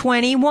done in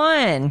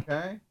 21.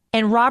 Okay.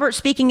 And Robert,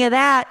 speaking of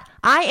that,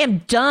 I am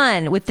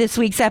done with this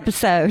week's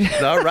episode.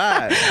 All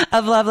right.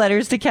 Of Love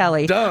Letters to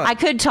Kelly. Done. I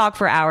could talk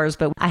for hours,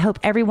 but I hope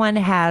everyone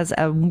has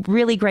a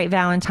really great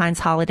Valentine's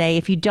holiday.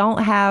 If you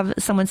don't have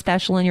someone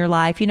special in your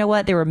life, you know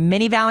what? There were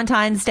many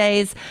Valentine's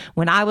days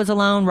when I was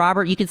alone.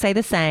 Robert, you could say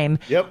the same.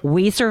 Yep.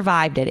 We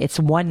survived it. It's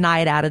one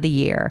night out of the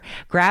year.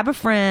 Grab a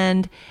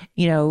friend.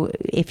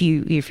 If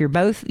you're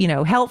both,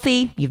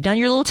 healthy, you've done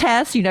your little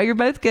test, you're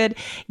both good,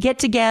 get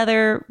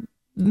together,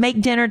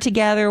 make dinner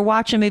together,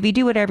 watch a movie,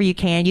 do whatever you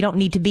can. You don't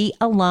need to be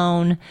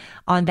alone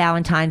on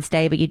Valentine's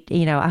Day, but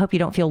I hope you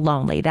don't feel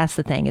lonely. That's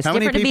the thing. It's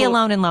different to be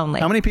alone and lonely.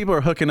 How many people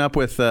are hooking up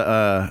with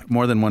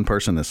more than one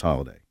person this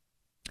holiday?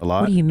 A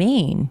lot? What do you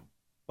mean?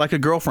 Like a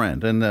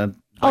girlfriend and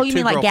you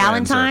mean like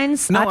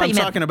Galentine's? No, I'm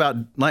talking about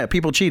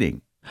people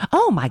cheating.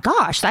 Oh my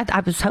gosh.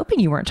 I was hoping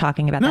you weren't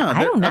talking about that.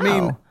 I don't know. I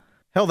mean,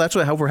 hell, that's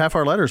what over half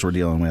our letters we're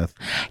dealing with.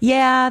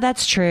 Yeah,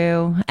 that's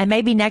true. And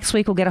maybe next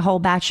week we'll get a whole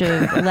batch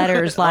of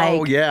letters like,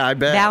 oh, yeah, I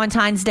bet.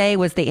 Valentine's Day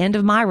was the end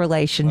of my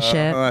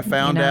relationship. I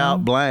found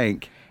out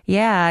blank.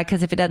 Yeah,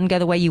 because if it doesn't go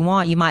the way you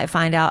want, you might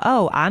find out,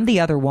 oh, I'm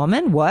the other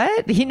woman.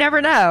 What? You never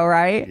know,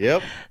 right?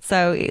 Yep.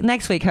 So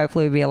next week,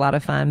 hopefully, will be a lot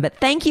of fun. But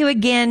thank you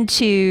again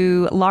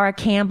to Laura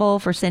Campbell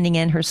for sending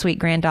in her sweet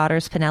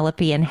granddaughters,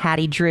 Penelope and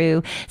Hattie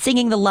Drew,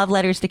 singing the Love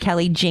Letters to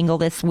Kelly jingle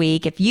this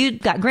week. If you've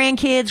got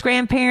grandkids,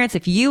 grandparents,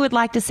 if you would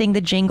like to sing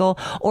the jingle,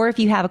 or if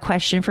you have a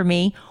question for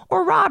me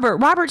or Robert.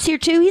 Robert's here,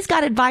 too. He's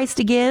got advice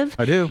to give.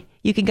 I do.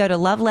 You can go to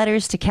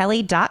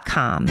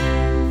loveletterstokelly.com.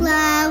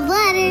 Love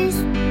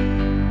letters.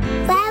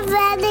 Love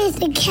letters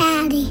to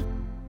Caddy.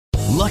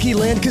 Lucky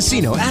Land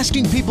Casino,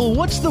 asking people,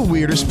 what's the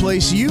weirdest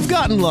place you've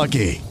gotten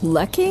lucky?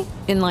 Lucky?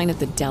 In line at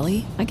the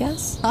deli, I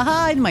guess?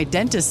 Aha, in my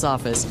dentist's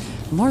office.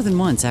 More than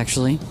once,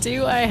 actually.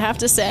 Do I have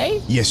to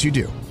say? Yes, you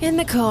do. In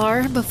the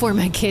car before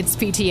my kids'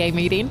 PTA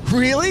meeting.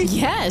 Really?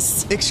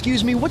 Yes.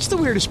 Excuse me, what's the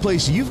weirdest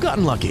place you've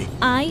gotten lucky?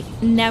 I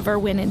never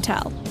win and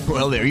tell.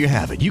 Well, there you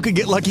have it. You can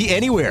get lucky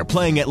anywhere,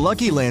 playing at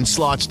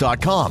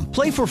LuckyLandSlots.com.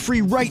 Play for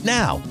free right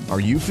now. Are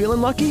you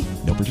feeling lucky?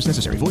 No purchase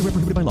necessary. Void where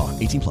prohibited by law.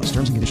 18+.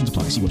 Terms and conditions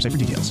apply. See website for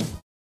details.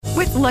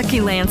 With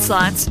Lucky Land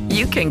Slots,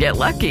 you can get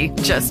lucky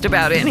just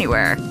about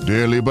anywhere.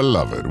 Dearly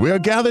beloved, we are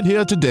gathered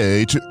here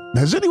today to...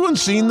 Has anyone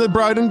seen the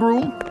bride and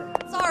groom?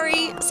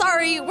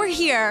 Sorry, we're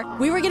here.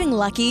 We were getting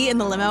lucky in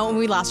the limo and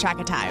we lost track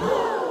of time.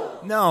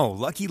 No,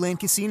 Lucky Land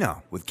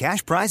Casino, with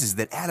cash prizes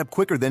that add up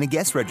quicker than a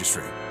guest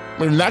registry.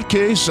 In that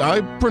case,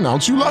 I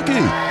pronounce you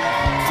lucky.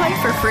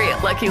 Play for free at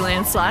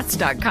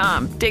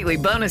LuckyLandSlots.com. Daily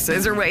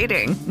bonuses are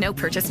waiting. No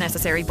purchase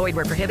necessary. Void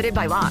where prohibited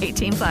by law.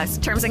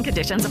 18+. Terms and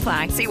conditions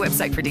apply. See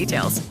website for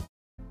details.